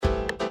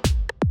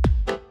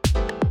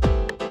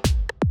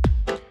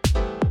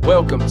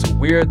Welcome to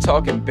We're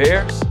Talking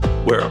Bears,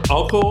 where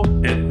uncle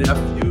and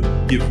nephew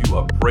give you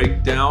a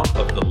breakdown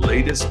of the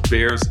latest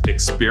Bears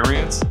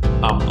experience.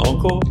 I'm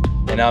Uncle.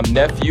 and I'm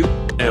Nephew,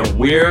 And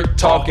we're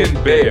talking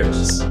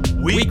Bears.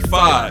 Week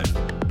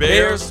 5,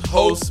 Bears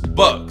host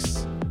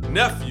Bucks.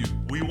 Nephew,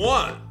 we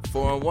won.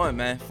 4-1,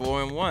 man.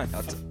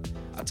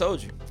 4-1. I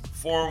told you.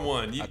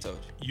 4-1. I told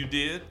you. You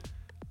did.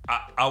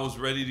 I was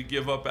ready to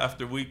give up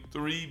after week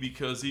 3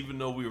 because even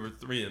though we were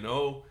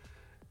 3-0,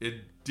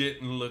 it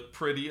didn't look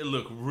pretty. It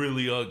looked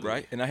really ugly.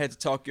 Right, and I had to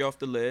talk you off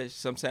the ledge.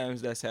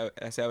 Sometimes that's how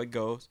it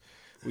goes.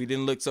 We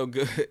didn't look so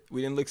good.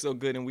 We didn't look so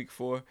good in week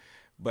 4.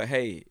 But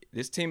hey,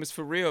 this team is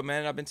for real,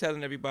 man. I've been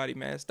telling everybody,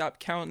 man, stop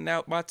counting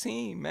out my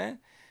team, man.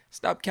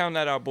 Stop counting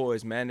out our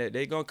boys, man.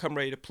 They're going to come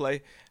ready to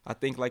play. I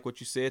think, like what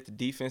you said, the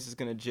defense is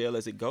going to gel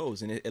as it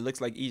goes. And it looks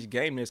like each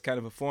game there's kind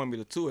of a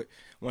formula to it.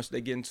 Once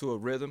they get into a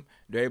rhythm,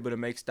 they're able to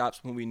make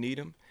stops when we need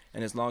them.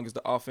 And as long as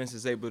the offense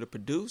is able to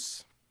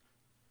produce,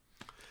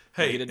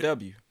 we get a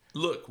W.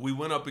 Look, we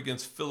went up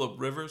against Phillip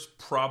Rivers,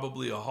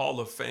 probably a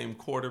Hall of Fame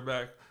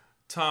quarterback.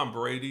 Tom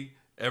Brady,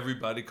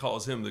 everybody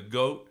calls him the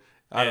GOAT.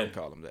 I don't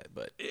call him that,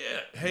 but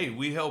yeah. Hey,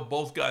 we held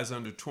both guys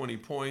under 20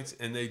 points,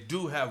 and they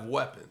do have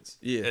weapons.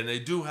 Yeah. And they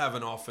do have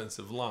an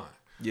offensive line.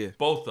 Yeah.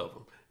 Both of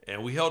them.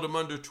 And we held them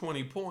under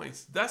 20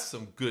 points. That's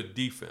some good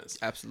defense.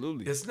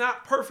 Absolutely. It's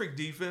not perfect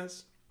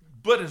defense,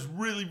 but it's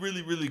really,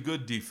 really, really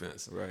good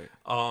defense. Right.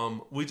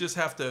 We just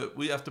have to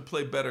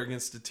play better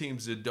against the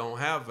teams that don't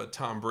have a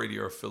Tom Brady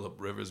or a Phillip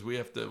Rivers. We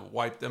have to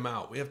wipe them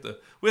out. We have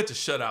to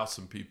shut out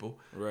some people.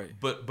 Right.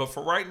 But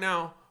for right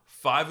now,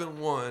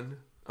 4-1,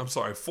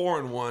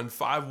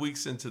 5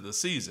 weeks into the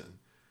season.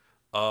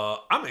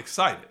 I'm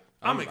excited.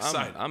 I'm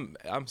excited.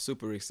 I'm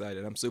super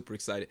excited. I'm super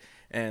excited.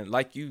 And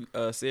like you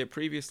said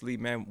previously,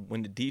 man,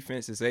 when the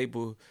defense is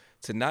able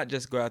to not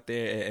just go out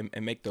there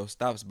and make those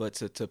stops, but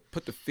to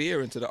put the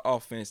fear into the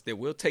offense that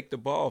we'll take the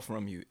ball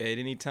from you at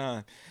any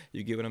time.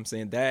 You get what I'm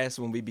saying? That's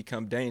when we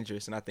become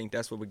dangerous, and I think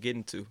that's what we're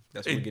getting to.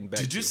 That's what we're getting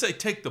back to. Did you say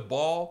take the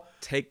ball?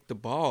 Take the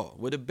ball.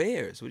 We're the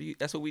Bears.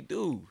 That's what we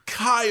do.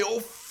 Kyle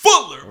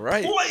Fuller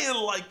Right. playing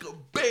like a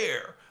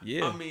bear.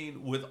 Yeah. I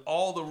mean, with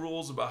all the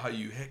rules about how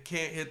you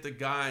can't hit the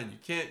guy and you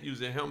can't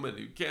use a helmet,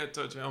 you can't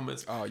touch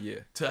helmets. Oh,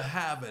 yeah. To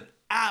have an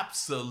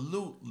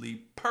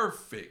absolutely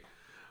perfect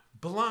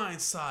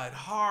blindside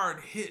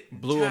hard hit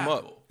Blew him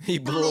up. He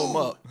blew him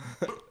up.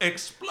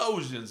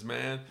 Explosions,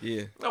 man.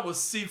 Yeah. That was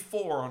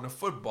C4 on the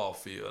football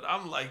field.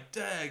 I'm like,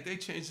 dang, they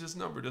changed this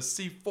number to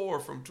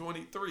C4 from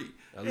 23.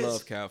 I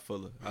love Kyle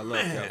Fuller. Kyle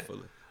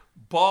Fuller.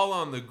 Ball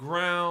on the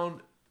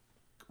ground,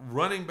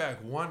 running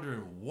back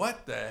wondering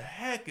what the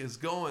heck is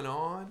going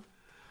on.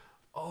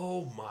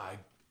 Oh, my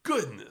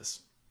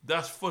goodness.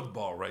 That's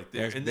football right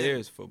there. And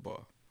there's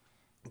football.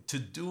 To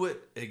do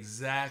it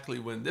exactly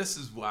when I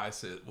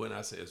say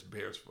it's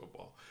Bears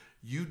football,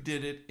 you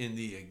did it in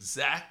the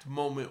exact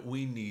moment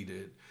we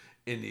needed,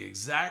 in the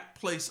exact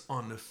place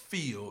on the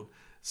field,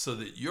 so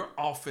that your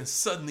offense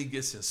suddenly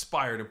gets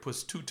inspired and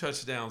puts 2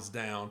 touchdowns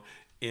down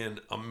in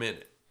a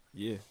minute.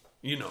 Yeah.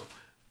 You know,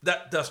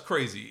 that's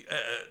crazy.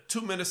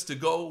 2 minutes to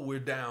go, we're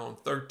down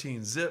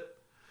 13-0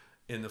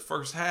 in the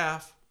first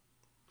half.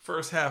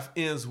 First half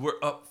ends, we're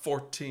up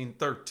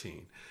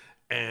 14-13.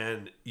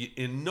 And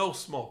in no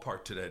small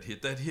part to that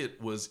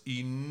hit was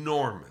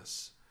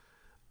enormous.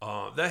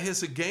 That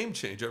hit's a game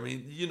changer. I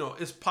mean, you know,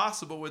 it's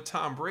possible with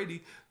Tom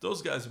Brady,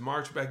 those guys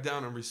march back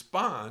down and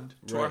respond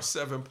to our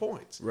 7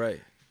 points. Right.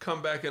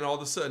 Come back and all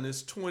of a sudden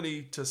it's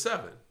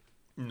 20-7.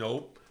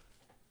 Nope.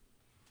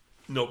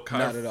 Kyle,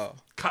 Not at all.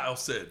 Kyle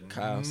said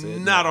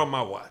not on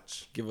my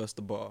watch. Give us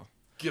the ball.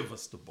 Give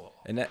us the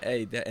ball. And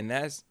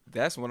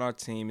that's when our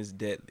team is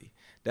deadly.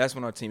 That's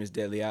when our team is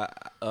deadly.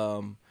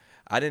 I'm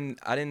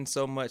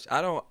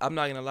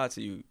not gonna lie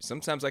to you.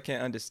 Sometimes I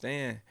can't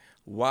understand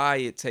why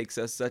it takes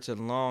us such a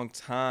long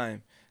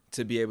time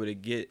to be able to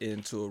get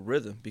into a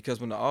rhythm. Because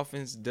when the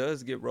offense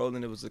does get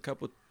rolling, it was a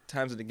couple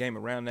times in the game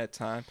around that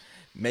time.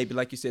 Maybe,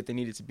 like you said, they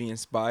needed to be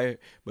inspired,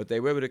 but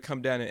they were able to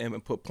come down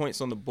and put points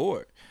on the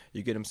board.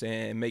 You get what I'm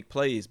saying? And make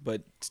plays.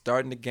 But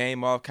starting the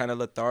game off kind of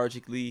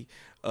lethargically,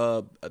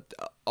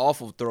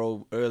 awful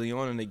throw early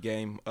on in the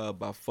game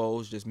by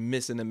Foles, just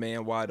missing the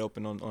man wide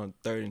open on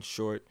 3rd and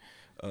short.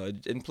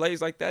 And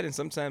plays like that, and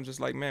sometimes it's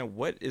like, man,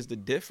 what is the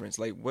difference?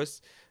 Like,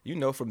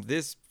 from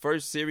this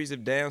first series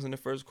of downs in the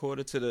first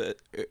quarter to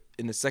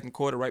in the second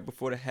quarter, right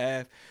before the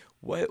half,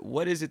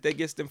 what is it that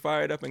gets them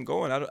fired up and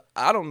going?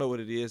 I don't know what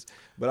it is,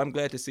 but I'm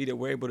glad to see that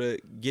we're able to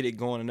get it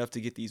going enough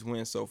to get these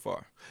wins so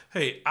far.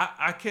 Hey,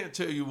 I can't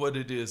tell you what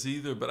it is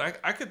either, but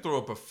I could throw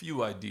up a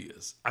few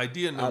ideas.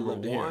 Idea number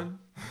one,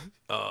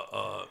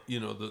 the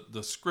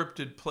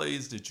scripted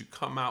plays that you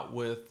come out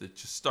with,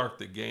 that you start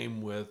the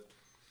game with,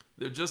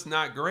 they're just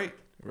not great.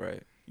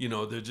 Right. You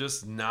know, they're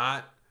just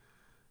not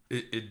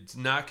it's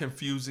not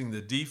confusing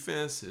the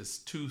defense. It's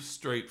too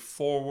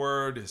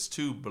straightforward. It's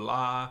too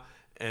blah.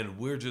 And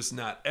we're just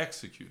not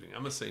executing.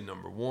 I'm going to say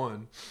number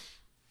one.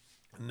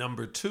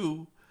 Number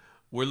two,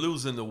 we're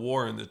losing the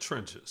war in the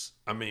trenches.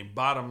 I mean,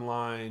 bottom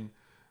line,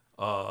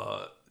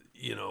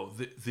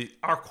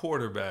 our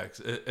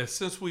quarterbacks,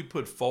 since we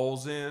put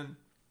Foles in,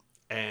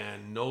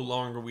 and no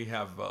longer we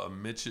have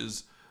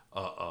Mitch's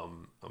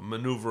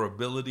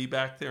maneuverability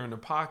back there in the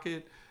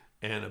pocket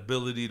and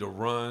ability to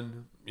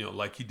run,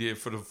 like he did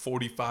for the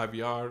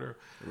 45-yarder.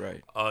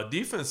 Right.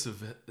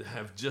 Defensive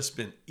have just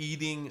been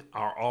eating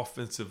our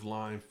offensive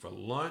line for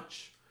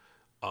lunch.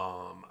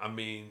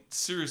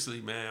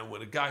 Seriously, man,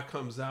 when a guy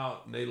comes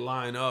out and they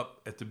line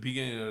up at the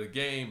beginning of the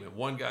game and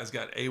one guy's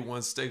got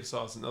A1 steak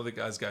sauce, another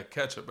guy's got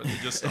ketchup, and they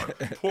just start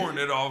pouring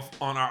it off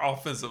on our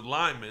offensive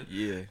linemen.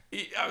 Yeah.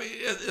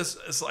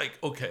 It's like,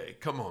 okay,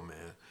 come on,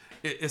 man.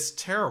 It's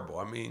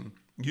terrible. We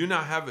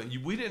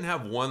didn't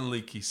have one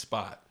leaky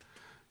spot.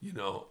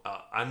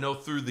 I know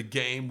through the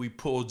game we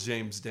pulled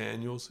James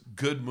Daniels.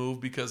 Good move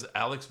because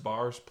Alex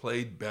Bars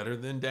played better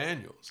than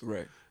Daniels.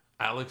 Right.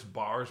 Alex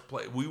Bars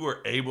played. We were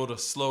able to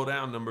slow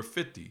down number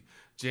 50.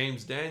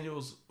 James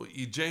Daniels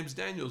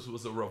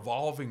was a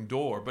revolving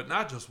door, but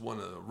not just one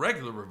of the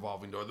regular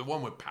revolving door, the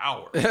one with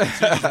power. So you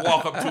just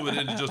walk up to it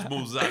and it just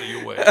moves out of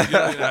your way. You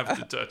don't even have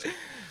to touch it.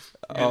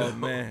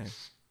 Man.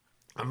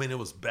 It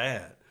was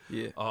bad.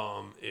 Yeah.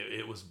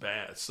 It was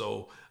bad.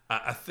 So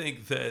I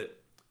think that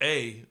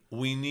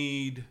we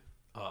need,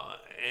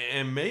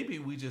 and maybe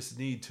we just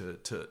need to.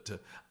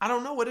 I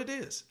don't know what it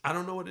is.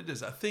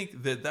 I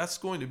think that's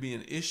going to be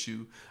an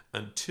issue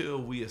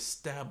until we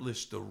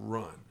establish the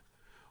run.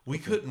 We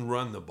couldn't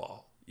run the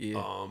ball.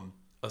 Yeah.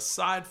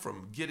 Aside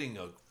from getting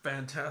a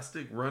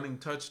fantastic running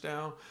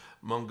touchdown,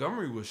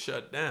 Montgomery was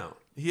shut down.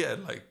 He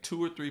had like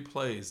 2 or 3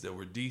 plays that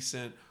were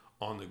decent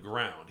on the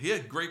ground. He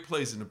had great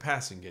plays in the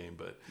passing game,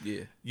 but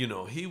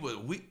he was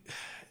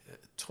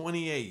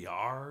 28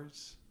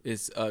 yards.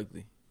 It's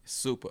ugly.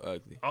 Super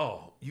ugly.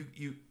 Oh,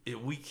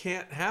 we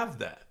can't have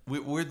that.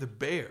 We're the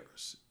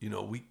Bears.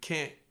 We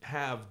can't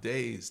have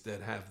days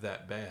that have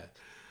that bad.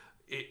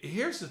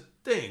 Here's the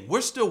thing.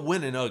 We're still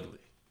winning ugly.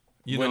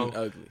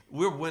 Ugly.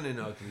 We're winning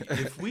ugly.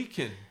 If we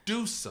can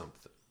do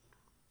something,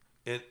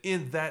 and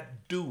in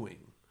that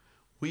doing,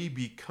 we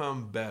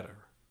become better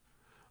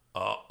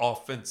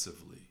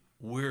offensively,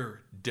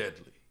 we're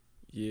deadly.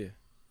 Yeah.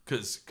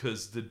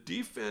 Because the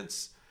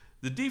defense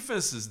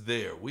is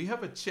there. We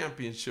have a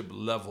championship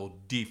level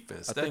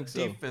defense. I think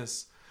so.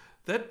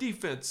 That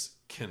defense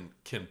can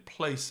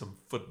play some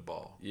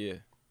football. Yeah.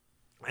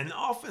 And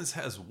the offense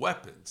has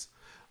weapons.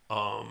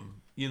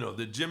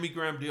 The Jimmy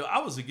Graham deal. I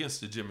was against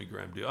the Jimmy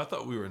Graham deal. I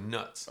thought we were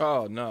nuts.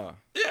 Oh, no.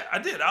 Yeah, I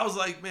did. I was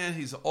like, man,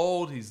 he's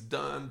old. He's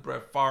done.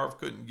 Brett Favre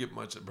couldn't get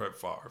much of Brett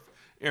Favre.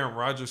 Aaron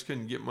Rodgers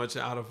couldn't get much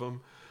out of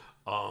him.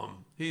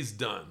 He's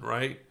done,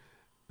 right?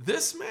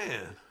 This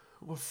man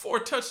with 4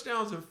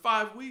 touchdowns in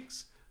 5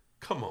 weeks.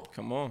 Come on.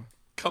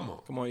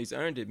 He's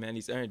earned it, man.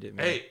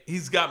 Hey,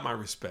 he's got my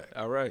respect.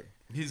 All right.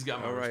 He's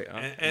got my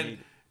respect. Right.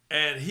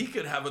 And he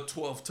could have a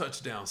 12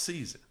 touchdown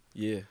season.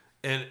 Yeah.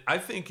 And I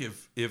think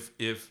if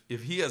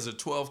he has a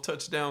 12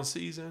 touchdown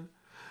season,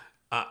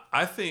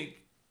 I think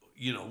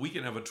we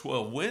can have a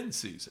 12 win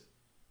season.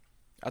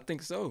 I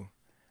think so.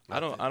 I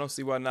don't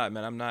see why not,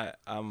 man.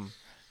 I'm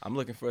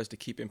looking for us to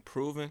keep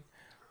improving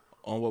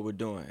on what we're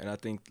doing, and I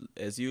think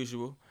as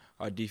usual,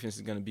 our defense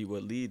is going to be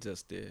what leads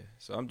us there.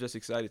 So I'm just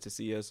excited to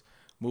see us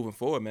moving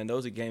forward, man.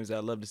 Those are games that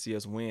I'd love to see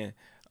us win.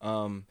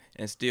 And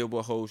still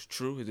what holds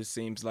true is it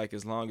seems like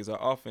as long as our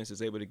offense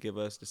is able to give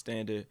us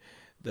the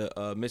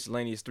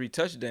miscellaneous 3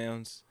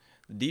 touchdowns,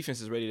 the defense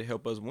is ready to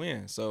help us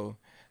win. So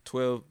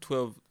 12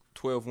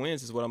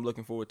 wins is what I'm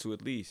looking forward to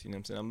at least. You know what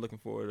I'm saying? I'm looking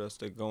forward to us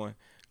to going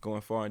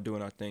far and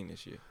doing our thing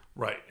this year.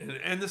 Right,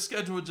 and the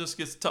schedule just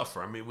gets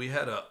tougher. We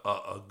had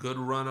a good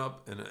run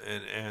up,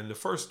 and the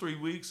first 3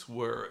 weeks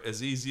were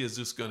as easy as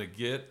it's going to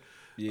get.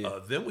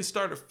 Yeah. Then we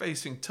started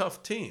facing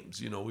tough teams.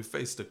 We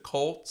faced the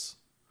Colts,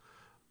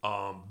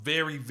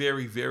 very,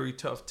 very, very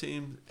tough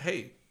team.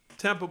 Hey,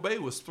 Tampa Bay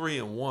was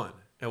 3-1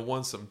 and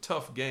won some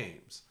tough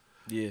games.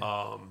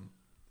 Yeah.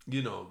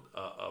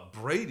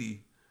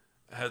 Brady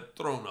had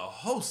thrown a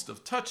host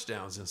of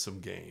touchdowns in some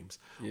games.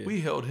 Yeah.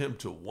 We held him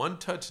to 1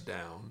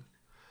 touchdown.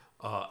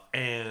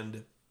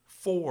 And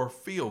 4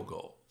 field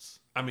goals.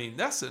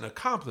 That's an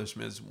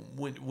accomplishment.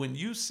 When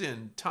you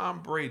send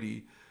Tom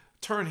Brady,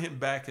 turn him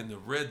back in the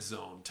red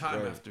zone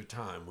time after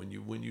time. When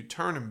you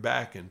turn him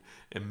back and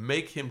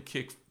make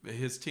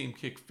his team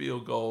kick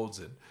field goals,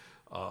 and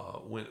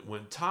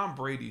when Tom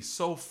Brady's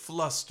so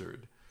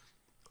flustered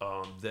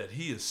that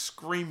he is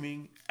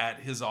screaming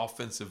at his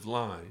offensive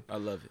line. I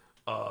love it.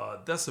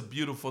 That's a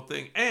beautiful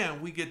thing,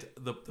 and we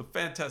get the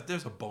fantastic.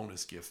 There's a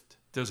bonus gift.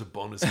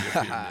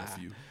 Here,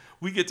 nephew.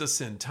 We get to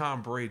send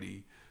Tom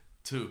Brady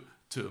to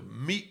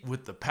meet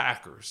with the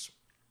Packers.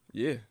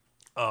 Yeah.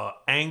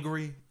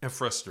 Angry and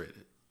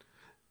frustrated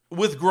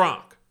with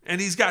Gronk.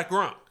 And he's got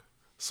Gronk.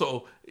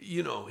 So,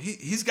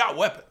 he's got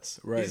weapons.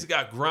 Right. He's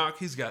got Gronk.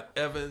 He's got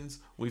Evans.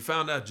 We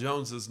found out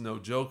Jones is no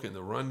joke in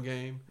the run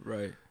game.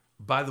 Right.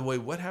 By the way,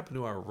 what happened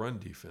to our run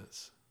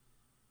defense?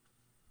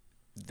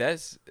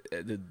 That's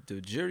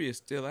the jury is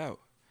still out.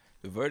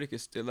 The verdict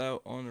is still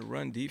out on the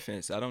run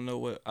defense. I don't know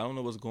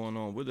what's going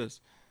on with us.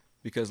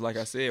 because, like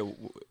I said,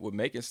 we're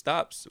making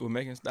stops. We're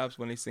making stops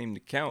when they seem to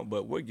count,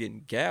 but we're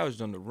getting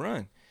gouged on the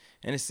run,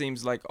 and it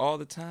seems like all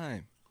the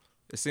time.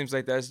 It seems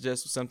like that's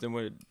just something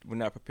we're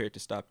not prepared to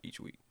stop each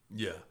week.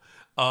 Yeah.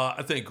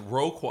 I think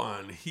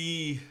Roquan,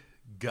 he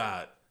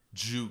got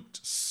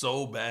juked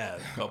so bad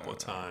a couple of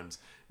times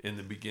in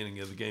the beginning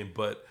of the game.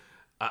 But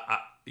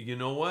you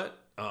know what?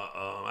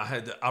 I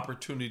had the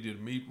opportunity to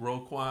meet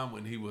Roquan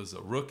when he was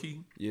a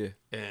rookie. Yeah.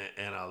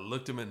 And I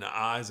looked him in the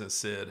eyes and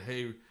said,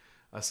 hey,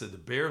 I said, the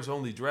Bears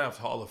only draft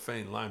Hall of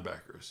Fame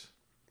linebackers.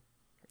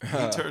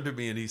 He turned to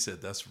me and he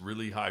said, that's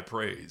really high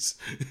praise.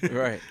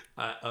 Right.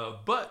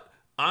 But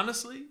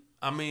honestly,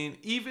 I mean,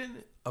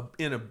 even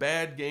in a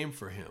bad game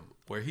for him,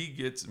 where he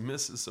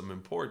misses some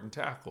important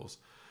tackles,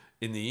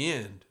 in the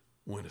end,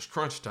 when it's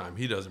crunch time,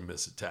 he doesn't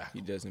miss a tackle.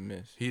 He doesn't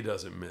miss. He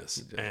doesn't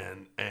miss,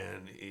 and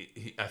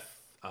he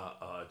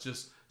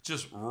just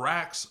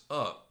racks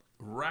up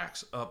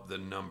the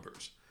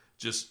numbers.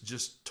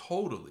 Just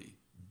totally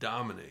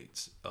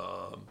dominates.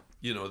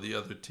 The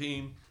other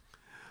team.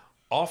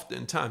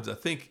 Oftentimes, I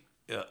think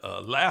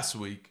last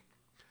week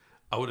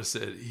I would have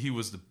said he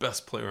was the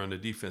best player on the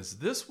defense.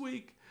 This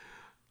week,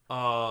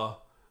 the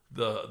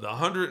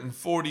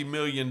 $140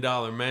 million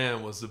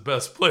man was the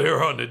best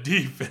player on the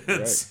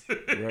defense.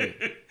 Right.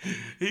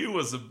 He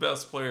was the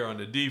best player on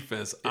the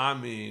defense. I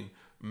mean,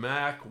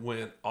 Mac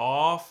went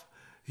off.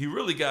 He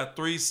really got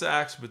 3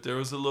 sacks, but there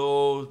was a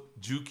little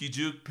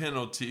juke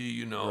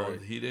penalty.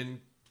 Right. He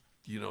didn't,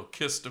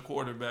 kiss the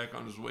quarterback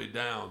on his way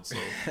down. So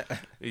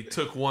he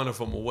took one of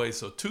them away.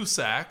 So 2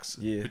 sacks,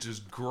 which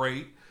is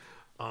great.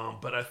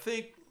 But I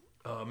think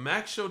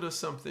Mac showed us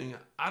something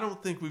I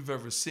don't think we've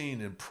ever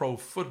seen in pro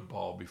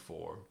football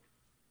before.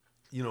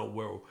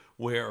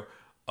 Where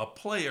a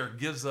player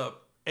gives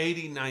up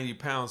 80, 90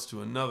 pounds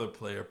to another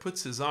player,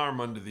 puts his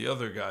arm under the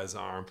other guy's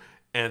arm,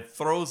 and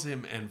throws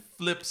him and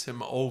flips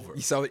him over.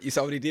 You saw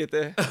what he did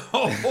there?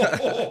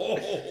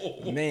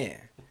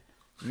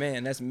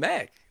 Man, that's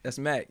Mac. That's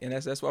Mac, and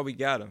that's why we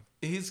got him.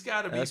 He's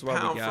got to be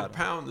pound for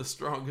pound the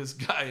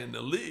strongest guy in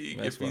the league.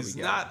 If he's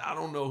not, I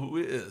don't know who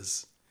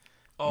is.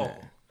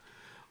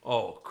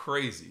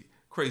 Crazy.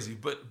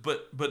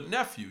 But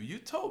nephew, you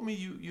told me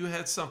you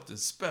had something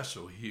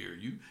special here.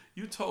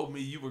 You told me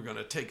you were going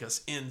to take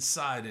us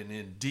inside and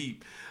in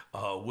deep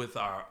with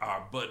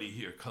our buddy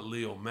here,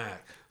 Khalil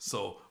Mack.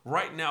 So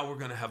right now we're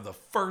going to have the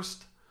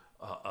first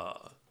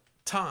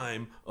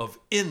time of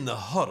In the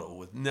Huddle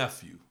with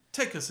nephew.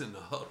 Take us in the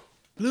huddle.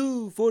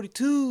 Blue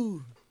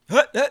 42.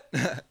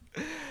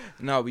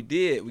 No, we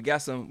did. We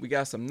got some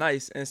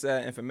nice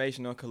inside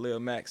information on Khalil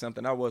Mack,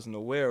 something I wasn't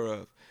aware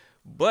of.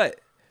 But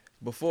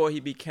before he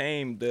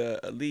became the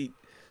elite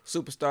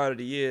superstar of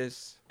the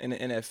years in the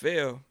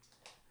NFL,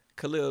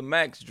 Khalil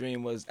Mack's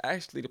dream was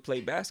actually to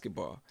play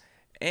basketball.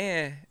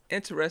 And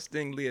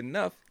interestingly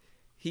enough,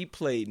 he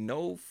played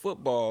no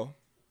football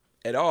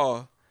at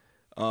all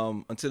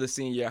until the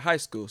senior year of high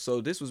school.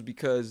 So this was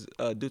because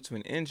due to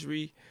an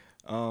injury,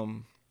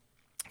 I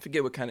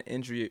forget what kind of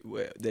injury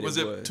that was. Was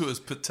it to his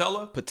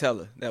patella?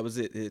 Patella. That was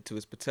it, to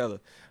his patella.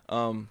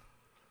 But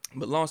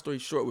long story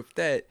short, with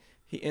that,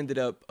 he ended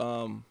up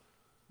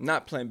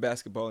not playing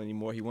basketball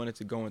anymore. He wanted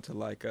to go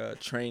into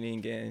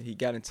training, and he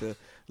got into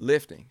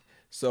lifting.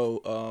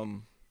 So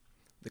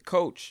the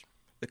coach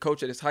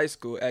at his high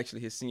school,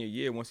 actually his senior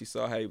year, once he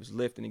saw how he was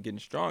lifting and getting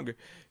stronger,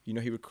 he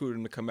recruited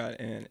him to come out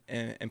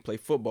and play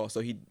football.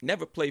 So he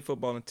never played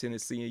football until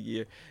his senior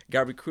year,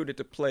 got recruited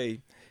to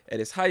play at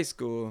his high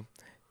school,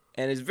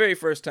 and his very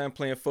first time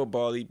playing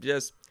football, he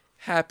just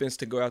happens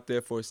to go out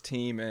there for his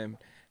team and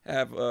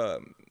have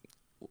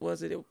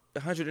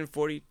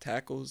 140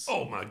 tackles.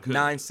 Oh my goodness.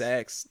 9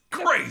 sacks.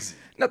 Crazy.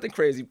 Nothing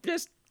crazy.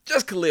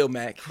 Just Khalil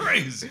Mack.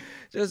 Crazy.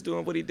 Just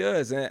doing what he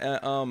does.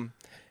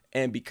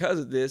 And because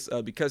of this,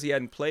 because he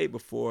hadn't played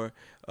before,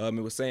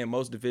 it was saying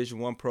most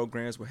Division I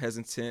programs were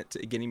hesitant to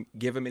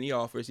give him any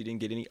offers. He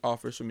didn't get any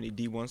offers from any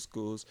D1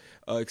 schools,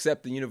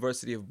 except the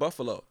University of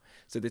Buffalo.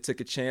 So they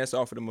took a chance,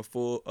 offered him a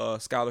full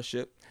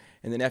scholarship.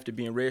 And then after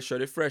being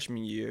redshirted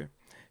freshman year,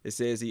 it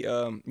says he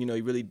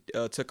really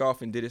took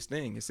off and did his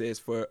thing. It says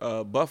for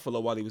Buffalo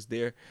while he was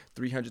there,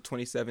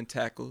 327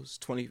 tackles,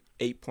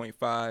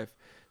 28.5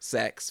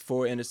 sacks,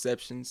 4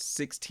 interceptions,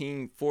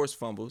 16 forced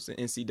fumbles, an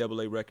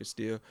NCAA record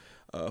still,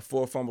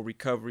 4 fumble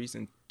recoveries,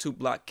 and 2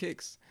 block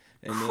kicks.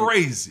 And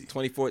crazy.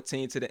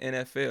 2014 to the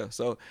NFL.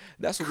 So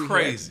that's what we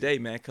have today,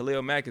 man.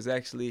 Khalil Mack is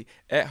actually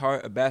at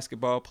heart a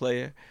basketball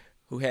player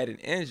who had an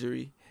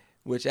injury,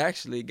 which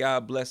actually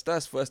God blessed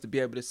us for us to be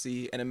able to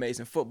see an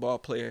amazing football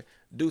player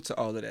due to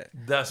all of that.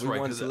 That's right. We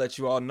wanted to let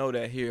you all know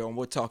that here on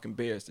We're Talking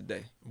Bears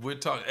today.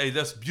 Hey,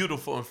 that's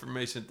beautiful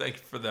information. Thank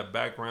you for that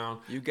background.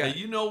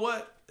 You know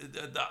what?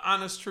 The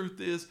honest truth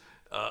is,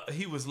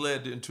 he was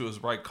led into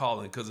his right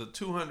calling, because a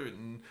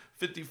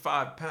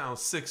 255-pound,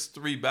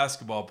 6'3"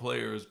 basketball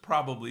player is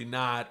probably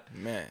not.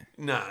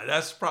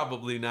 That's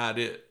probably not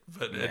it.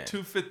 But at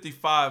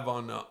 255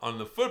 on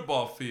the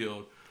football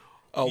field,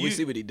 Oh, we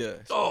see what he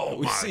does. Oh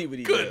we my see what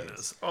he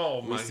goodness! does.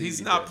 Oh We my, see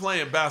he's what he not does.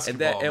 playing And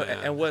basketball, that man.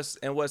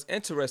 and what's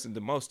interesting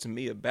the most to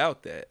me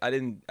about that, I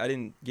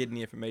didn't get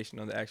any information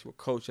on the actual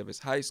coach of his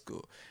high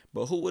school,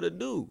 but who would have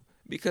knew?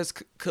 Because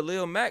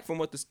Khalil Mack, from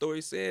what the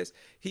story says,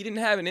 he didn't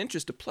have an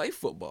interest to play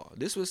football.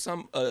 This was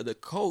the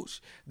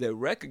coach that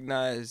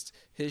recognized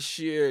his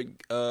sheer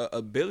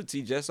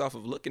ability just off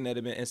of looking at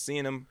him and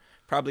seeing him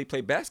probably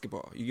play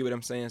basketball. You get what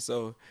I'm saying?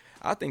 So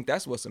I think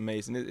that's what's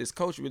amazing. His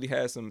coach really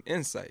has some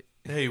insight.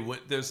 Hey,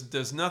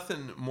 there's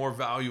nothing more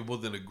valuable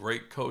than a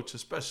great coach,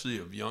 especially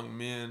of young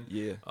men.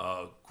 Yeah.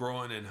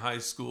 Growing in high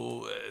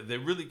school, they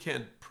really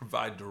can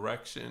provide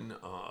direction.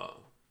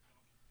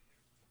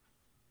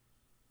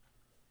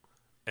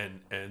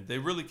 And they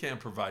really can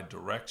provide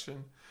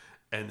direction,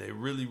 and they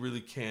really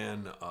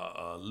can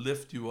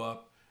lift you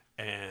up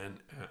and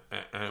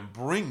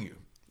bring you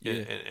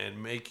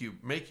and make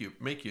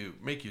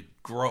you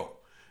grow,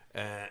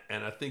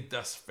 and I think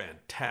that's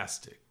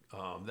fantastic.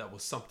 That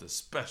was something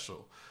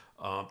special.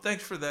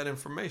 Thanks for that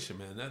information,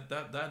 man.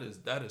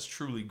 That is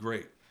truly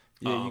great.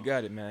 Yeah, you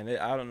got it, man.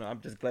 I don't know.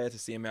 I'm just glad to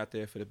see him out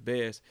there for the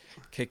Bears,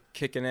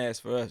 kicking ass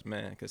for us,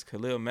 man. Because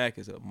Khalil Mack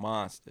is a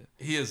monster.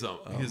 He is an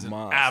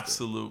monster.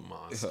 absolute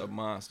monster. A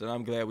monster. And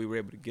I'm glad we were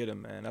able to get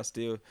him, man. I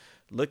still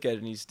look at it,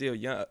 and he's still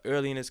young,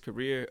 early in his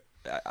career.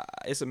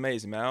 It's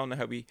amazing, man. I don't know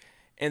how we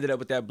ended up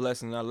with that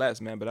blessing in our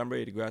laps, man. But I'm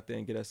ready to go out there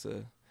and get us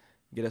a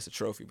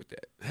trophy with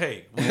that.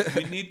 Hey,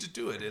 we need to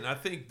do it, and I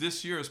think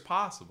this year is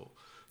possible.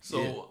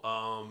 So,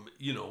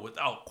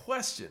 without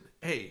question,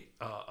 hey,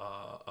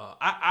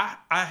 I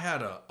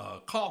had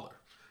a caller.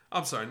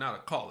 I'm sorry, not a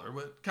caller,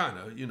 but kind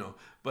of,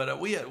 But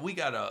we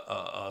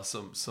got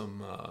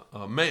some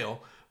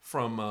mail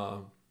from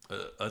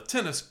a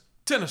tennis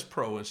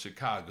pro in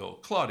Chicago,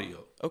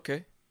 Claudio.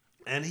 Okay.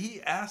 And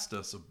he asked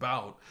us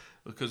about,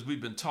 because we've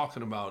been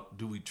talking about,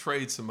 do we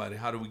trade somebody?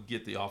 How do we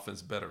get the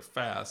offense better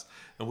fast?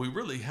 And we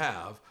really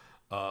have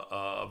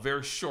a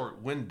very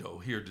short window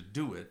here to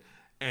do it.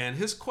 And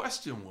his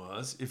question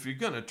was, if you're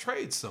going to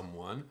trade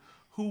someone,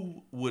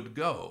 who would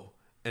go?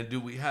 And do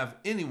we have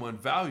anyone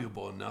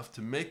valuable enough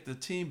to make the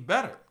team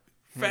better?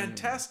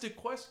 Fantastic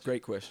question.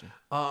 Great question.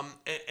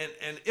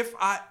 And if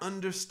I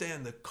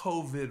understand the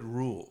COVID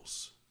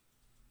rules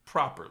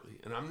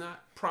properly, and I'm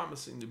not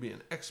promising to be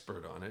an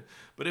expert on it,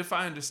 but if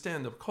I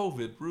understand the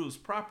COVID rules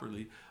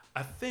properly,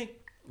 I think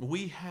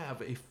we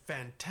have a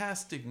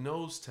fantastic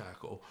nose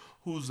tackle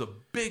who's a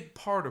big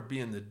part of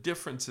being the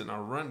difference in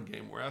our run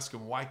game. We're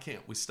asking, why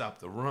can't we stop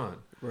the run?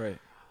 Right.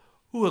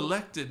 Who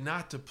elected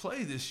not to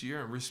play this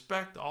year,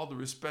 and all the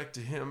respect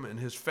to him and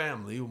his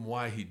family and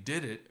why he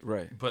did it.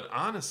 Right. But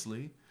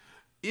honestly,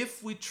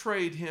 if we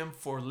trade him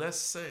for, let's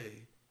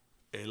say,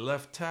 a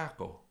left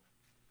tackle,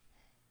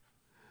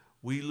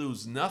 we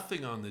lose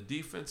nothing on the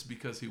defense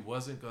because he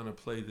wasn't going to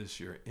play this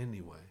year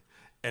anyway.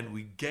 And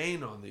we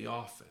gain on the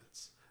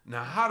offense.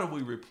 Now, how do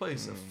we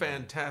replace a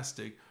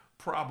fantastic,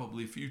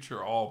 probably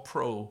future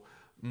all-pro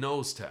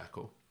nose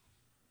tackle?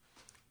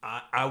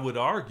 I would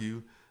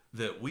argue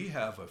that we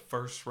have a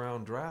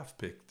first-round draft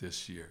pick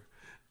this year,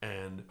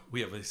 and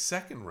we have a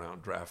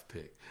second-round draft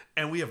pick,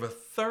 and we have a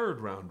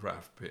third-round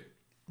draft pick.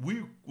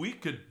 We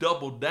could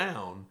double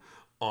down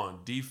on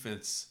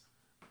defense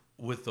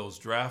with those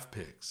draft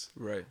picks,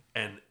 right,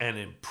 and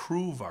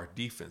improve our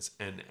defense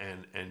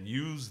and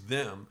use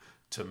them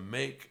to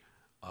make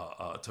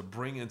to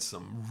bring in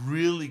some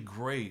really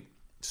great,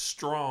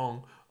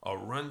 strong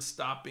run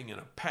stopping and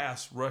a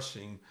pass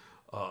rushing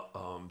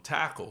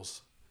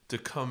tackles to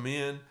come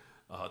in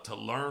to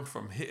learn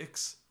from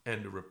Hicks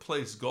and to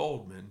replace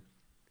Goldman.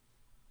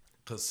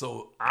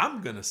 So I'm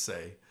gonna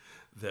say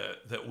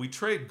that we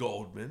trade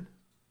Goldman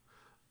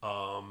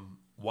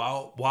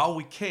while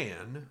we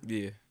can,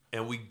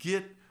 and we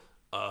get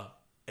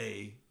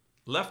a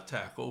left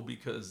tackle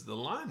because the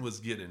line was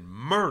getting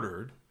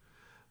murdered.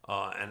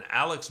 And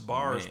Alex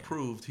Bars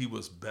proved he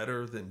was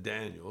better than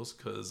Daniels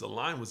because the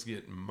line was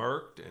getting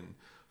murked and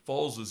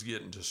Foles was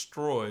getting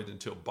destroyed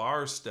until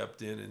Bars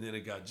stepped in, and then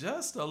it got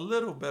just a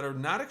little better,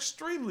 not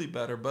extremely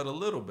better, but a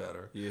little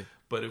better. Yeah.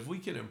 But if we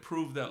can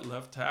improve that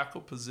left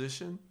tackle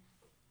position,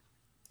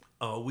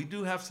 we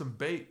do have some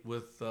bait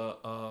with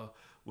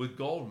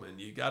Goldman.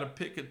 You got to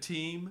pick a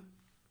team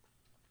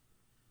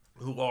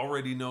who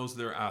already knows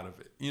they're out of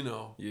it.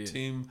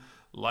 Team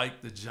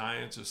like the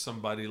Giants or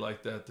somebody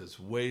like that that's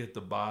way at the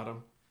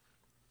bottom.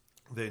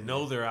 They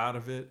know they're out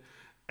of it,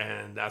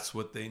 and that's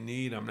what they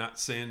need. I'm not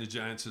saying the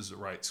Giants is the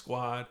right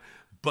squad,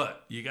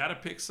 but you got to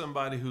pick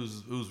somebody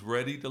who's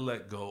ready to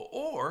let go,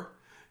 or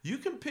you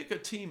can pick a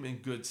team in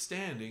good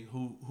standing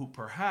who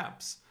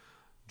perhaps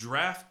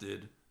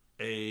drafted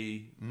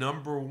a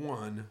number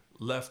one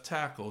left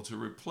tackle to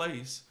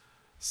replace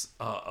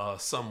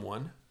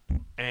someone,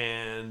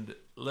 and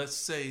let's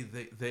say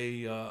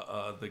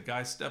the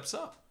guy steps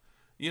up.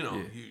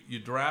 You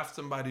draft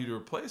somebody to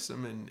replace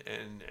him,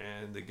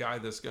 and the guy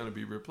that's going to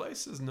be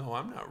replaced says, no,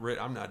 I'm not ready.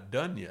 I'm not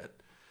done yet.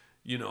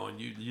 And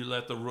you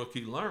let the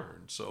rookie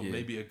learn. So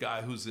maybe a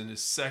guy who's in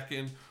his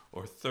second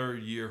or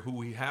third year who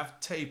we have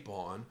tape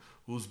on,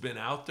 who's been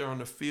out there on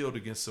the field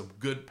against some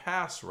good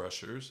pass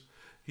rushers.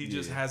 He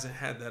just hasn't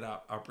had that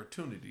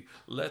opportunity.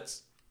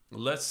 Let's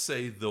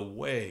say the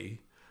way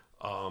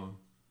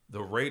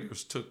the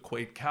Raiders took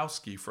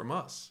Kwiatkowski from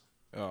us.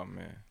 Oh,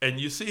 man. And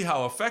you see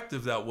how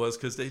effective that was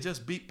because they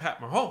just beat Pat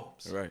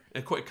Mahomes. Right.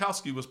 And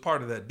Kwiatkowski was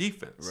part of that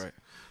defense. Right.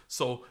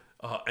 So,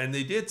 and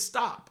they did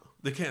stop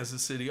the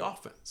Kansas City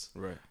offense.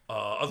 Right.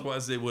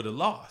 Otherwise, they would have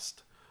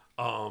lost.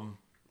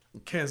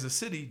 Kansas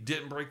City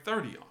didn't break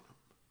 30 on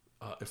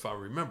them, if I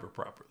remember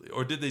properly.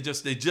 Or did they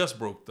just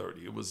broke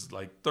 30? It was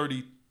like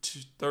 30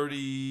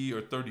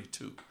 or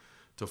 32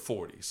 to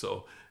 40.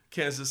 So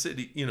Kansas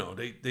City,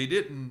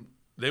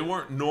 they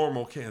weren't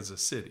normal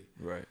Kansas City.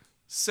 Right.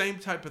 Same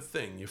type of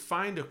thing. You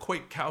find a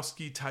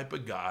Kwiatkowski type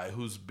of guy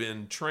who's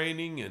been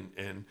training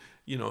and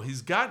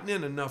he's gotten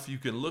in enough you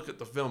can look at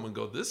the film and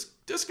go, this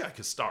guy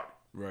could start.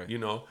 Right.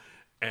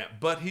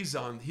 But he's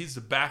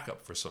the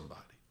backup for somebody.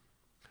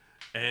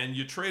 And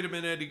you trade him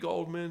in Eddie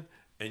Goldman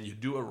and you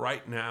do it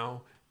right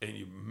now and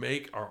you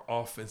make our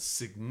offense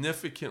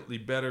significantly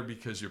better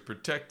because you're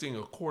protecting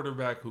a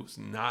quarterback who's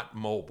not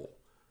mobile.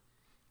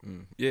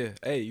 Yeah.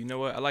 Hey, you know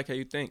what? I like how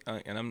you think,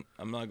 and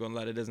I'm not gonna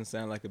lie. That doesn't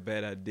sound like a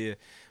bad idea.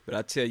 But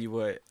I tell you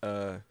what,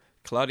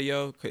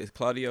 Claudio,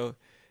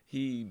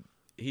 he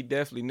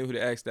definitely knew who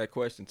to ask that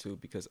question to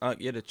because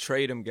you're the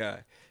trade him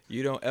guy.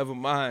 You don't ever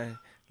mind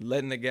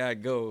letting the guy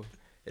go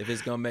if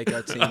it's gonna make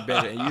our team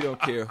better, and you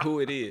don't care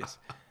who it is.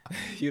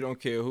 You don't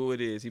care who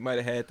it is. He might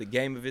have had the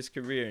game of his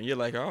career, and you're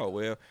like, oh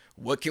well,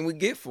 what can we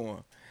get for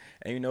him?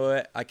 And you know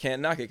what? I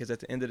can't knock it because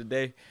at the end of the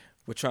day,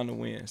 we're trying to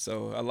win.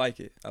 So I like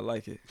it.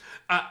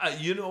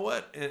 You know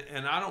what?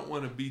 And I don't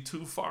want to be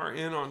too far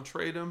in on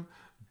trade him,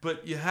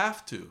 but you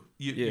have to.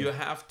 You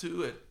have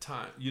to at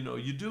times.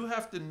 You do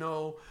have to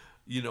know,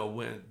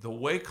 when the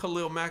way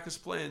Khalil Mack is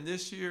playing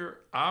this year,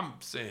 I'm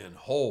saying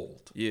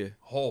hold. Yeah.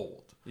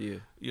 Hold. Yeah.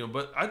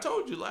 But I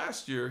told you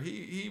last year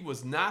he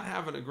was not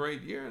having a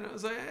great year, and I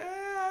was like,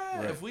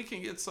 right. If we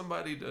can get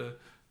somebody to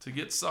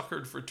get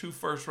suckered for 2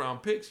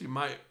 first-round picks, you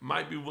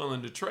might be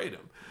willing to trade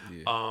him.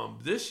 Yeah.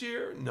 This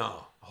year,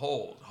 no,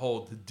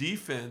 hold. The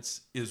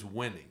defense is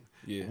winning.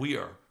 Yeah. We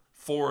are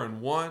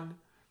 4-1.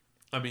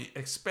 I mean,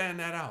 expand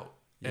that out.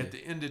 Yeah. At the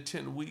end of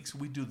 10 weeks,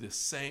 we do the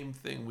same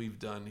thing we've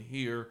done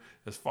here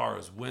as far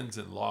as wins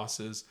and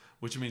losses,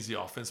 which means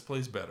the offense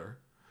plays better,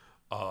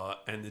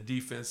 and the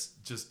defense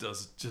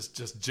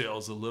just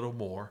gels a little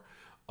more.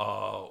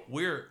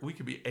 We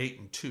could be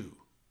 8-2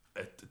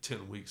 at the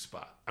 10-week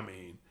spot. I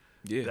mean.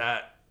 Yeah.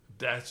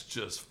 That's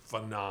just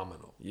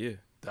phenomenal. Yeah.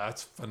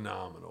 That's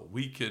phenomenal.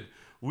 We could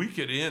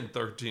end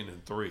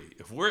 13-3.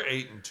 If we're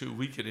 8-2,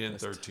 we could end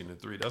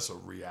 13-3. That's a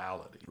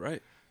reality.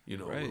 Right. We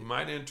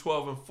might end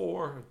 12-4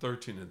 or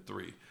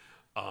 13-3.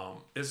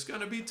 It's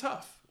gonna be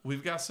tough.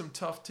 We've got some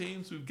tough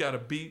teams. We've got to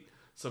beat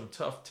some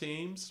tough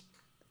teams.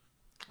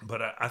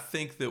 But I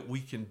think that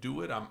we can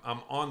do it. I'm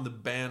on the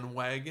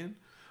bandwagon.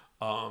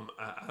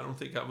 I don't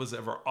think I was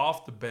ever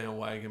off the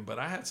bandwagon, but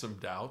I had some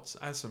doubts.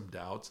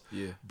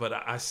 Yeah. But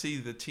I see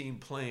the team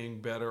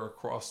playing better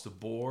across the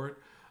board.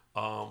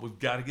 We've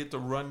got to get the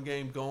run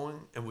game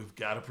going, and we've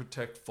got to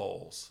protect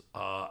Foles.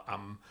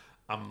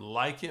 I'm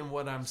liking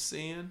what I'm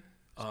seeing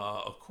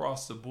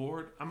across the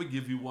board. I'm gonna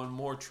give you one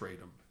more trade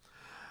him.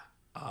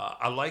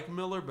 I like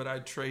Miller, but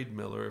I'd trade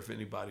Miller if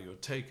anybody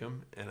would take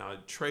him, and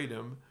I'd trade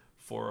him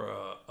for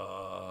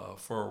a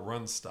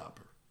run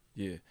stopper.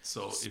 Yeah.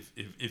 So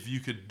if you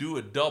could do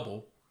a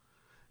double,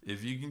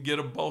 if you can get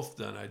them both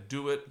done, I'd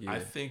do it. Yeah. I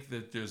think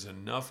that there's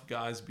enough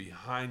guys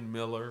behind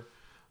Miller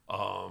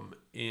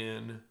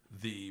in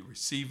the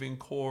receiving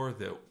core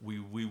that we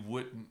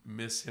wouldn't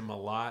miss him a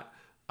lot.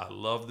 I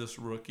love this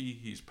rookie.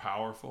 He's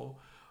powerful.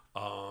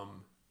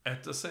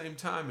 At the same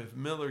time, if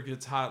Miller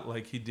gets hot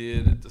like he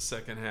did at the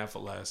second half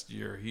of last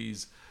year,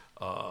 he's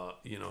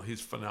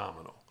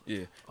phenomenal.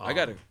 Yeah. I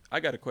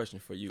got a question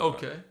for you.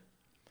 Okay.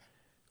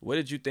 What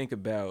did you think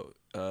about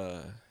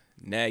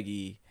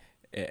Nagy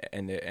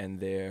and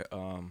their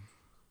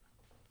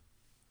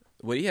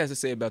what he has to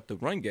say about the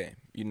run game?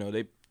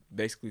 They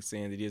basically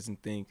saying that he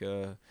doesn't think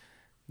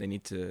they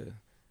need to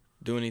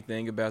do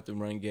anything about the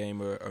run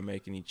game or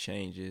make any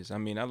changes. I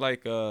mean, I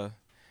like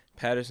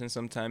Patterson.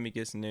 Sometimes he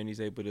gets in there and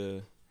he's able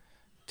to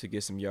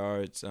get some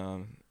yards.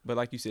 But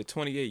like you said,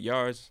 28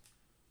 yards.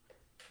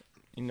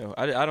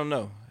 I don't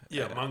know.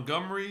 Yeah,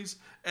 Montgomery's,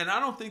 and I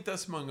don't think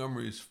that's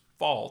Montgomery's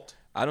fault.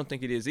 I don't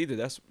think it is either.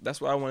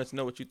 That's why I wanted to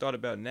know what you thought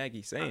about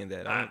Nagy saying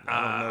that. I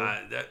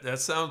don't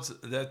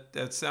know.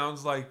 That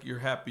sounds like you're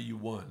happy you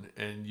won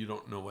and you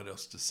don't know what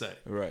else to say.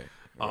 Right.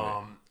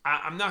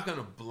 I'm not going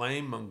to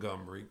blame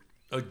Montgomery.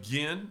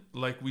 Again,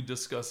 like we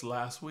discussed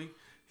last week,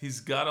 he's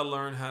got to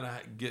learn how to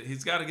get.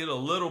 He's got to get a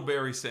little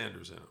Barry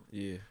Sanders in him.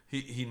 Yeah.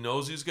 He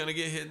knows he's going to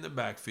get hit in the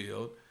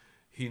backfield.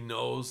 He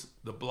knows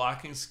the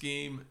blocking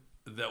scheme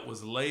that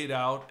was laid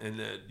out and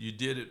that you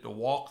did it, the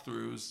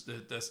walkthroughs,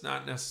 that's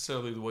not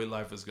necessarily the way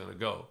life is going to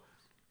go.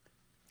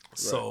 Right.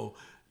 So,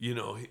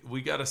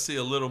 we got to see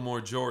a little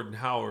more Jordan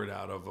Howard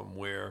out of him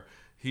where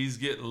he's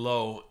getting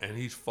low and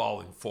he's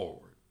falling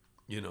forward.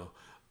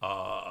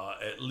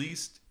 At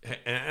least,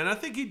 and I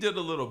think he did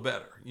a little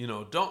better.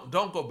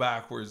 Don't go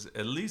backwards.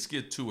 At least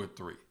get 2 or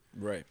 3.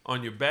 Right.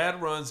 On your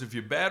bad runs, if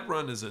your bad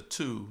run is a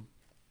 2,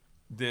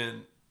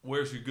 then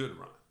where's your good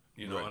run?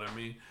 You know what I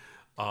mean?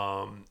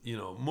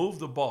 Move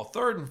the ball.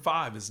 3rd and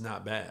 5 is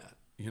not bad.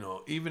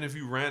 Even if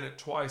you ran it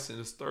twice and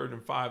it's 3rd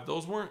and 5,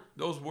 those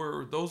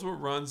were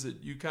runs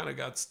that you kind of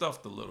got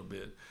stuffed a little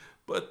bit.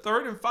 But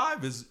 3rd and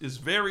 5 is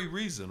very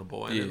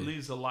reasonable, and it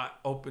leaves a lot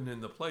open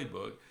in the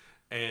playbook.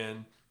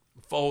 And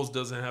Foles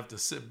doesn't have to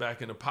sit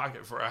back in the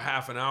pocket for a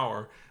half an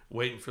hour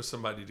waiting for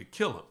somebody to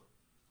kill him.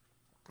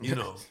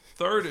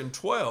 3rd and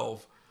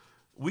 12,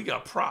 we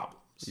got problems.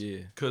 Yeah.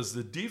 Because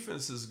the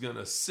defense is going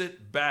to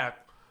sit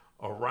back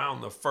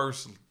around the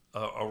first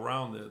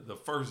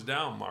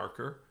down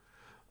marker,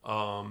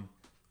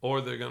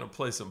 or they're going to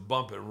play some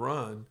bump and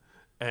run.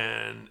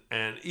 And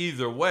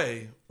either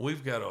way,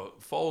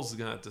 Foles is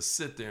going to have to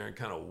sit there and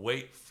kind of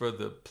wait for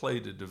the play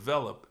to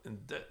develop, and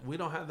we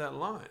don't have that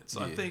line.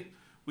 So I think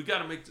we got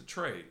to make the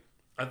trade.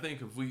 I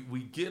think if we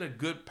get a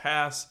good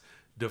pass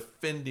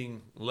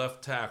defending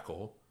left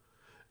tackle,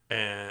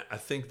 and I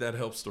think that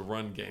helps the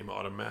run game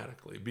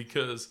automatically,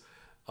 because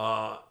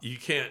you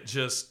can't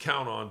just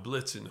count on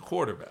blitzing the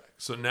quarterback.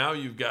 So now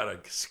you've got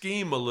to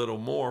scheme a little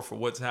more for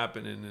what's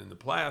happening in the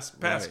pass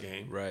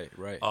game. Right.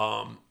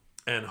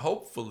 And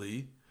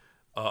hopefully,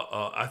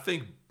 I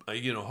think,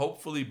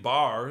 hopefully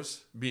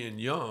Bars, being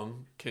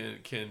young,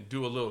 can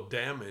do a little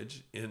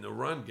damage in the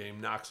run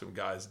game, knock some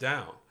guys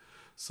down.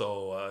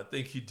 So I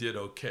think he did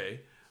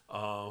okay.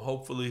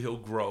 Hopefully he'll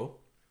grow.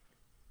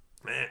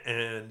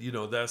 And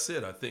that's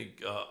it. I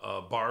think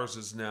Bars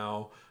is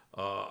now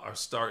our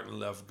starting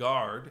left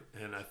guard,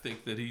 and I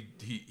think that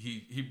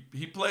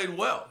he played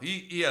well.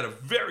 He had a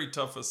very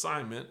tough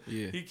assignment.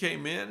 Yeah. He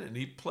came in and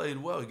he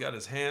played well. He got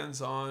his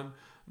hands on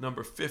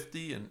number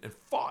 50 and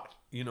fought.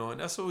 And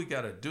that's what we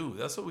got to do.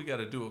 That's what we got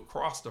to do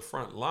across the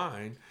front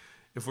line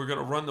if we're going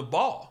to run the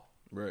ball.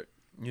 Right.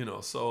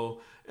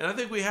 And I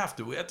think we have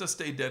to. We have to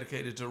stay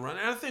dedicated to run.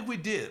 And I think we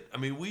did. I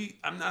mean,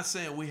 I'm not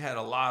saying we had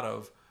a lot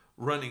of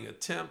running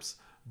attempts,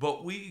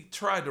 but we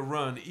tried to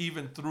run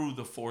even through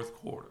the 4th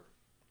quarter.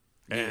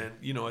 And,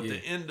 at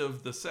the end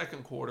of the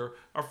 2nd quarter,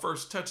 our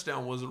first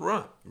touchdown was a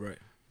run. Right.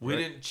 We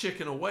didn't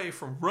chicken away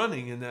from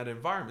running in that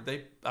environment.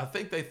 I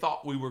think they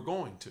thought we were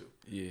going to.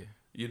 Yeah.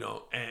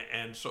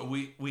 And so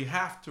we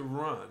have to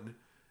run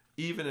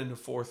even in the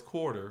 4th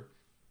quarter,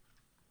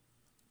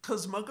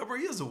 because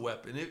Montgomery is a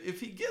weapon.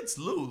 If he gets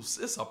loose,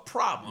 it's a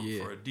problem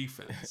for a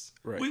defense.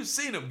 Right. We've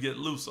seen him get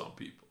loose on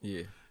people.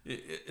 Yeah.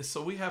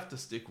 So we have to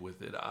stick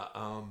with it.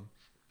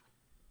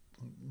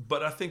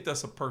 But I think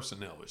that's a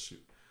personnel issue.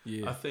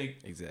 Yeah. I think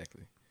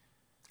exactly.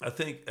 I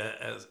think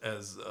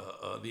as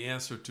the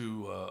answer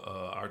to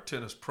our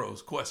tennis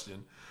pros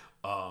question,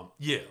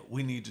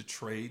 we need to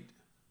trade.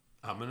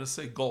 I'm going to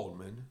say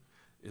Goldman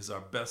is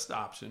our best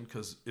option,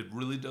 because it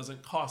really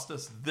doesn't cost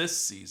us this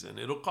season.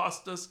 It'll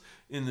cost us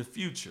in the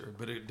future,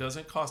 but it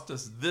doesn't cost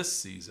us this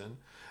season.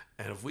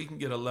 And if we can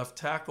get a left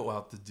tackle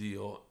out the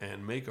deal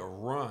and make a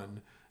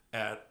run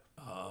at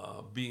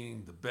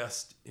being the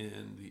best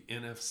in the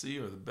NFC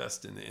or the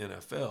best in the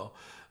NFL,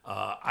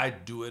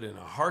 I'd do it in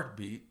a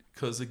heartbeat,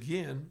 because,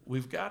 again,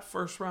 we've got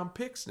first-round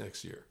picks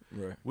next year.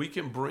 Right. We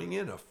can bring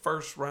in a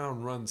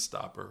first-round run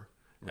stopper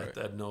at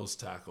that nose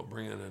tackle,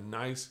 bring in a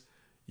nice,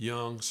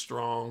 young,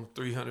 strong,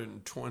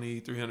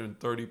 320,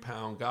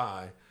 330-pound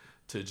guy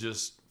to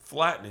just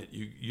flatten it.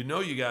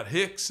 You got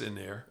Hicks in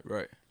there.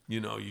 Right.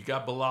 You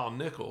got Bilal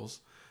Nichols,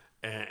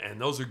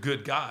 and those are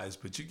good guys,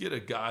 but you get a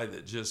guy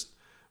that just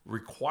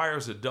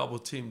requires a double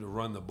team to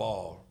run the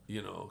ball,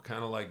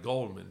 kind of like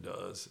Goldman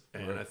does.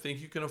 And I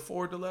think you can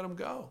afford to let him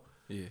go.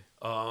 Yeah.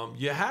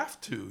 You have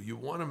to. You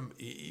want him.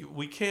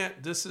 We can't.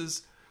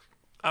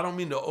 I don't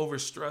mean to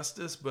overstress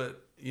this,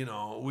 but,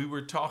 we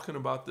were talking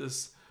about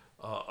this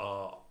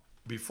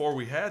before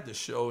we had the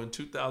show in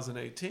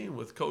 2018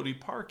 with Cody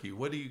Parkey.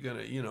 What are you going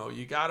to,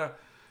 you got to,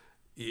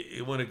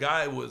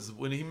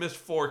 when he missed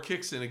 4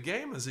 kicks in a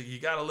game, I said, you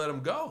got to let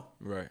him go.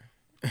 Right.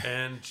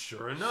 And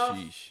sure enough,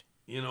 Sheesh.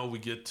 We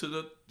get to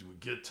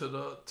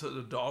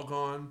the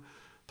doggone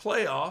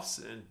playoffs,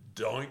 and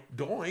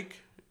doink.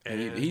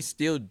 And he's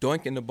still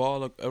doinking the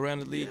ball around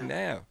the league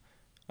now.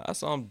 I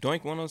saw him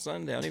doink one on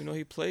Sunday. I don't even know who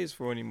he plays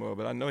for anymore,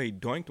 but I know he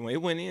doinked one.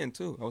 It went in,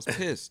 too. I was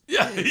pissed.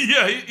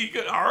 He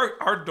could,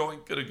 our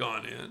doink could have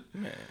gone in.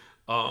 Man.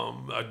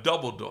 A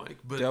double doink.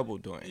 But double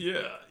doink.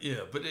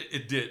 Yeah, but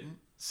it didn't.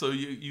 So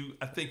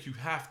I think you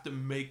have to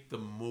make the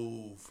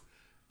move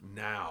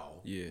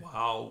now,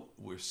 while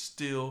we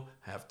still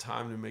have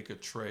time to make a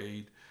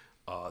trade.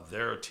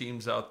 There are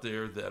teams out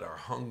there that are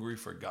hungry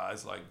for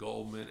guys like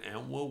Goldman,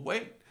 and will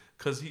wait.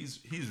 Because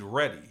he's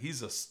ready.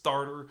 He's a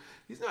starter.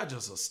 He's not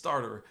just a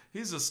starter.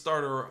 He's a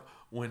starter.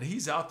 When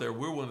he's out there,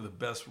 we're one of the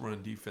best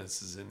run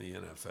defenses in the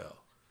NFL.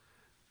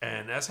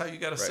 And that's how you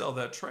got to sell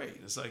that trade.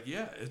 It's like,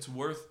 it's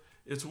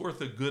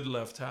worth a good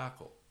left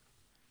tackle.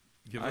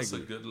 Give us a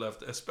good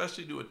left,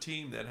 especially to a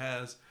team that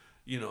has,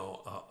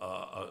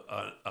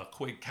 a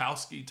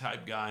Kwiatkowski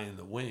type guy in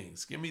the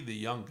wings. Give me the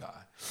young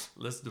guy.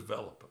 Let's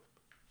develop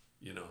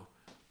him.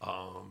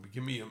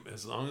 Give me him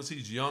as long as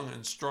he's young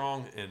and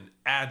strong and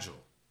agile.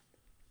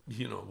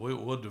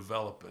 We'll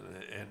develop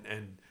it,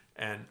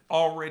 and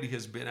already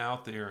has been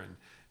out there and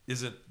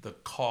isn't the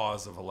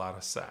cause of a lot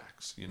of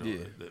sacks.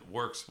 That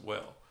works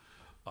well.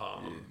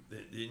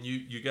 And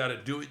you got to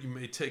do it. You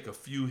may take a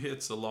few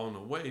hits along the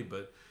way,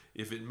 but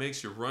if it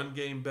makes your run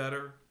game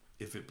better,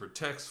 if it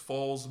protects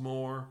Foles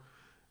more,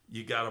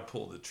 you got to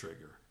pull the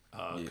trigger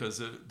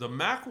because the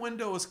Mac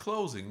window is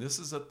closing. This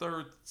is a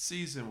third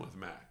season with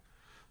Mac,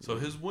 so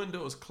his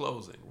window is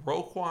closing.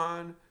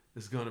 Roquan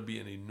is going to be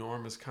an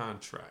enormous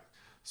contract,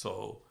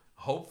 so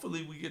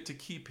hopefully we get to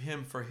keep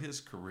him for his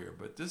career.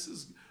 But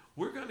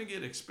we're going to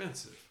get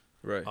expensive.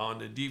 Right. On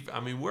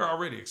the we're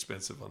already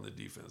expensive on the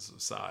defensive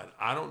side.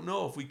 I don't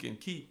know if we can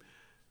keep,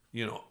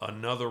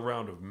 another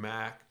round of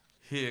Mack,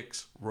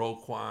 Hicks,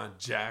 Roquan,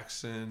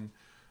 Jackson,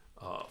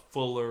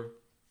 Fuller.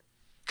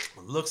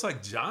 It looks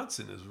like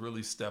Johnson is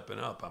really stepping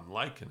up. I'm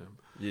liking him.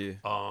 Yeah.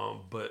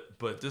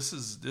 But this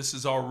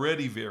is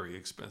already very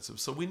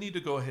expensive. So we need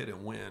to go ahead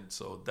and win.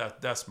 So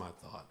that's my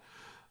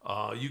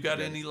thought. You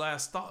got any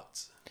last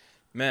thoughts?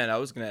 Man, I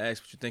was gonna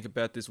ask what you think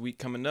about this week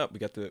coming up. We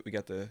got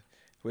the.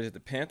 What is it,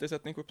 the Panthers, I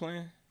think we're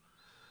playing?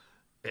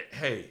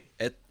 Hey.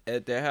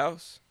 At their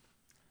house?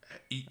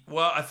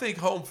 Well, I think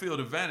home field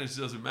advantage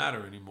doesn't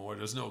matter anymore.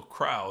 There's no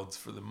crowds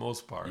for the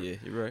most part. Yeah,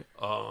 you're right.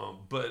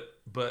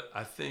 But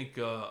I think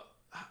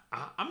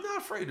I'm not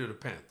afraid of the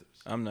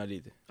Panthers. I'm not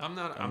either. I'm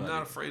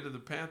not afraid of the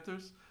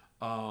Panthers.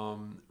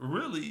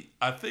 Really,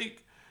 I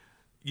think,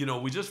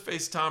 we just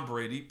faced Tom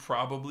Brady,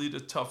 probably the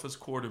toughest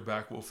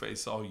quarterback we'll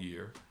face all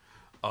year.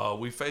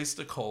 We faced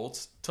the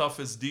Colts,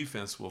 toughest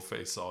defense we'll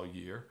face all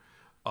year.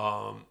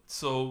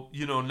 So,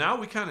 now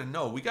we kind of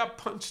know. We got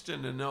punched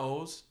in the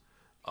nose,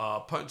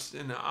 punched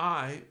in the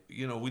eye.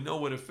 We know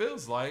what it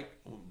feels like.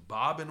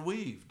 Bob and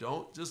weave.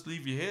 Don't just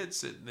leave your head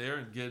sitting there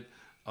and get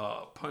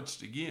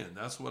punched again.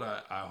 That's what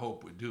I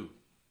hope we do.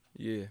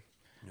 Yeah.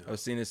 I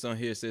was seeing this on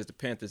here. It says the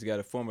Panthers got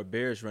a former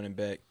Bears running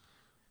back.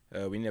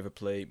 We never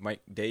played,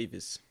 Mike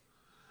Davis.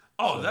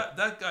 Oh, so,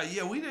 that guy.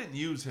 Yeah, we didn't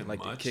use him like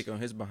much. To kick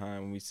on his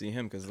behind when we see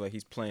him because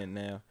he's playing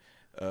now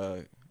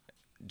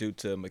due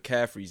to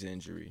McCaffrey's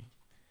injury.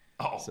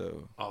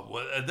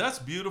 Well, that's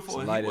beautiful. So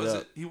light it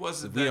up. He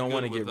wasn't. We don't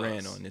want to get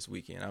ran on this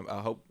weekend.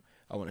 I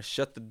want to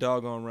shut the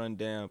doggone run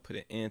down, put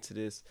an end to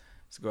this.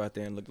 Let's go out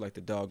there and look like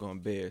the doggone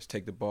Bears.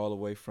 Take the ball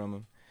away from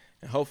them.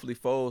 And hopefully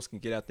Foles can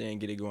get out there and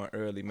get it going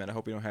early, man. I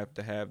hope we don't have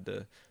to have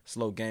the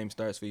slow game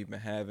starts we've been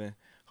having.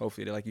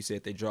 Hopefully, like you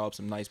said, they draw up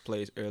some nice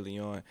plays early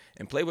on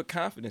and play with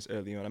confidence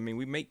early on. I mean,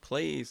 we make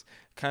plays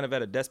kind of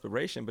out of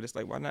desperation, but it's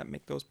like, why not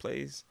make those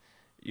plays,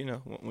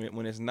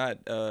 when it's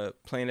not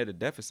playing at a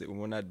deficit, when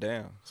we're not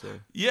down. So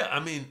yeah,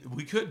 I mean,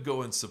 we could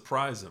go and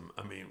surprise them.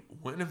 I mean,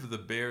 when have the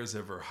Bears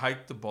ever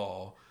hiked the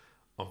ball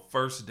on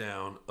first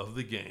down of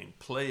the game,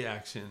 play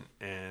action,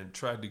 and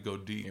tried to go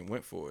deep? And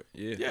went for it.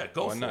 Yeah,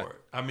 go for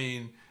it. I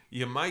mean,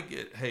 you might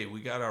get, hey, we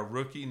got our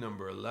rookie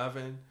number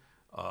 11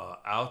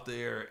 out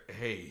there.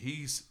 Hey,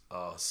 he's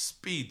a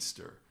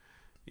speedster.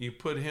 You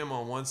put him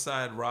on one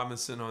side,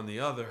 Robinson on the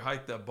other,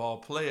 hike that ball,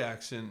 play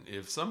action.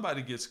 If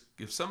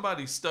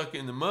somebody's stuck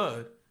in the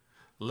mud,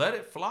 let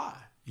it fly.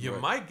 You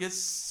might get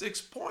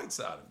 6 points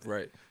out of it.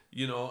 Right.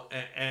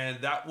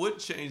 And that would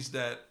change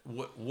that.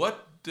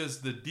 What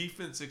does the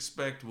defense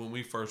expect when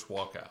we first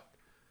walk out?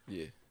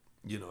 Yeah.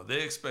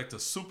 They expect a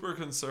super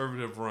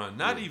conservative run,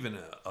 not even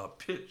a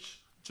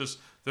pitch. Just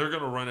they're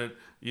going to run it,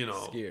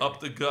 Scary.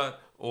 up the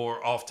gut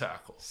or off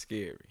tackle.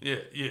 Scary.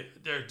 Yeah.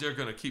 They're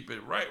going to keep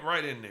it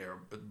right in there.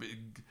 But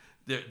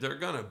they're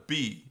going to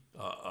be,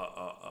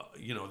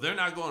 they're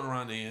not going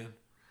around the end.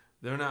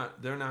 They're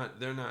not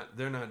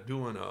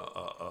doing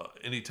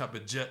any type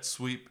of jet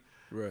sweep.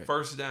 Right.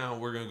 First down,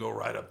 we're going to go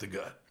right up the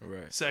gut.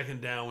 Right.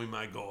 Second down, we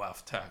might go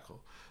off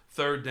tackle.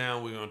 Third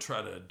down, we're going to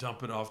try to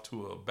dump it off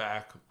to a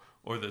back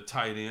or the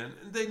tight end.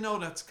 And they know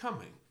that's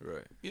coming.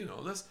 Right.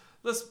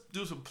 Let's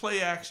do some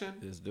play action.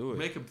 Let's do it.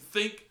 Make them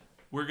think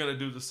we're going to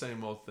do the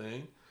same old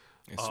thing.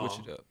 And switch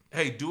it up.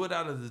 Hey, do it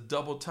out of the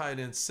double tight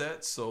end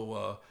set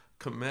so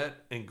Kmet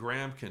and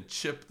Graham can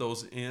chip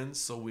those ends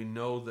so we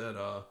know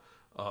that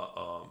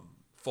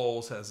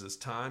Foles has his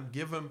time.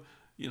 Give him,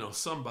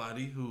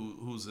 somebody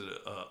who's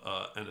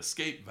an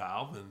escape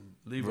valve and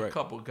leave a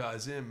couple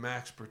guys in,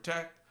 max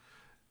protect,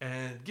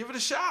 and give it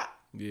a shot.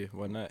 Yeah,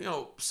 why not?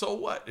 So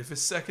what? If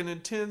it's 2nd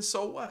and 10,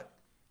 so what?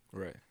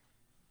 Right.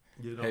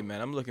 Hey, man,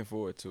 I'm looking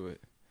forward to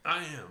it. I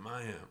am.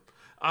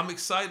 I'm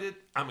excited.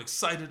 I'm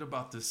excited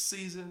about this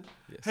season.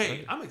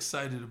 Yes, I'm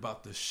excited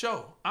about the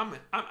show.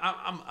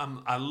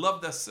 I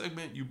love that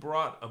segment you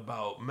brought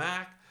about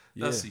Mac.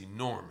 That's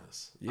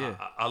enormous. Yeah.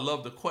 I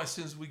love the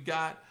questions we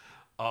got.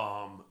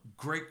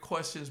 Great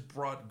questions,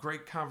 brought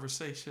great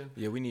conversation.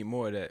 Yeah, we need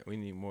more of that. We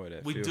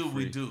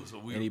do. So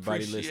we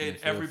Anybody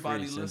appreciate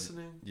everybody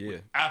listening. Yeah.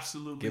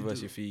 Absolutely. Give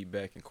us your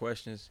feedback and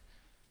questions.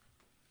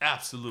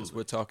 Absolutely. 'Cause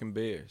we're talking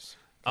Bears.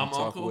 I'm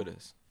talk Uncle. with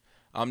us.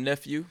 I'm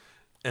Nephew.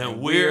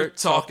 And we're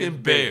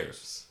talking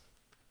Bears.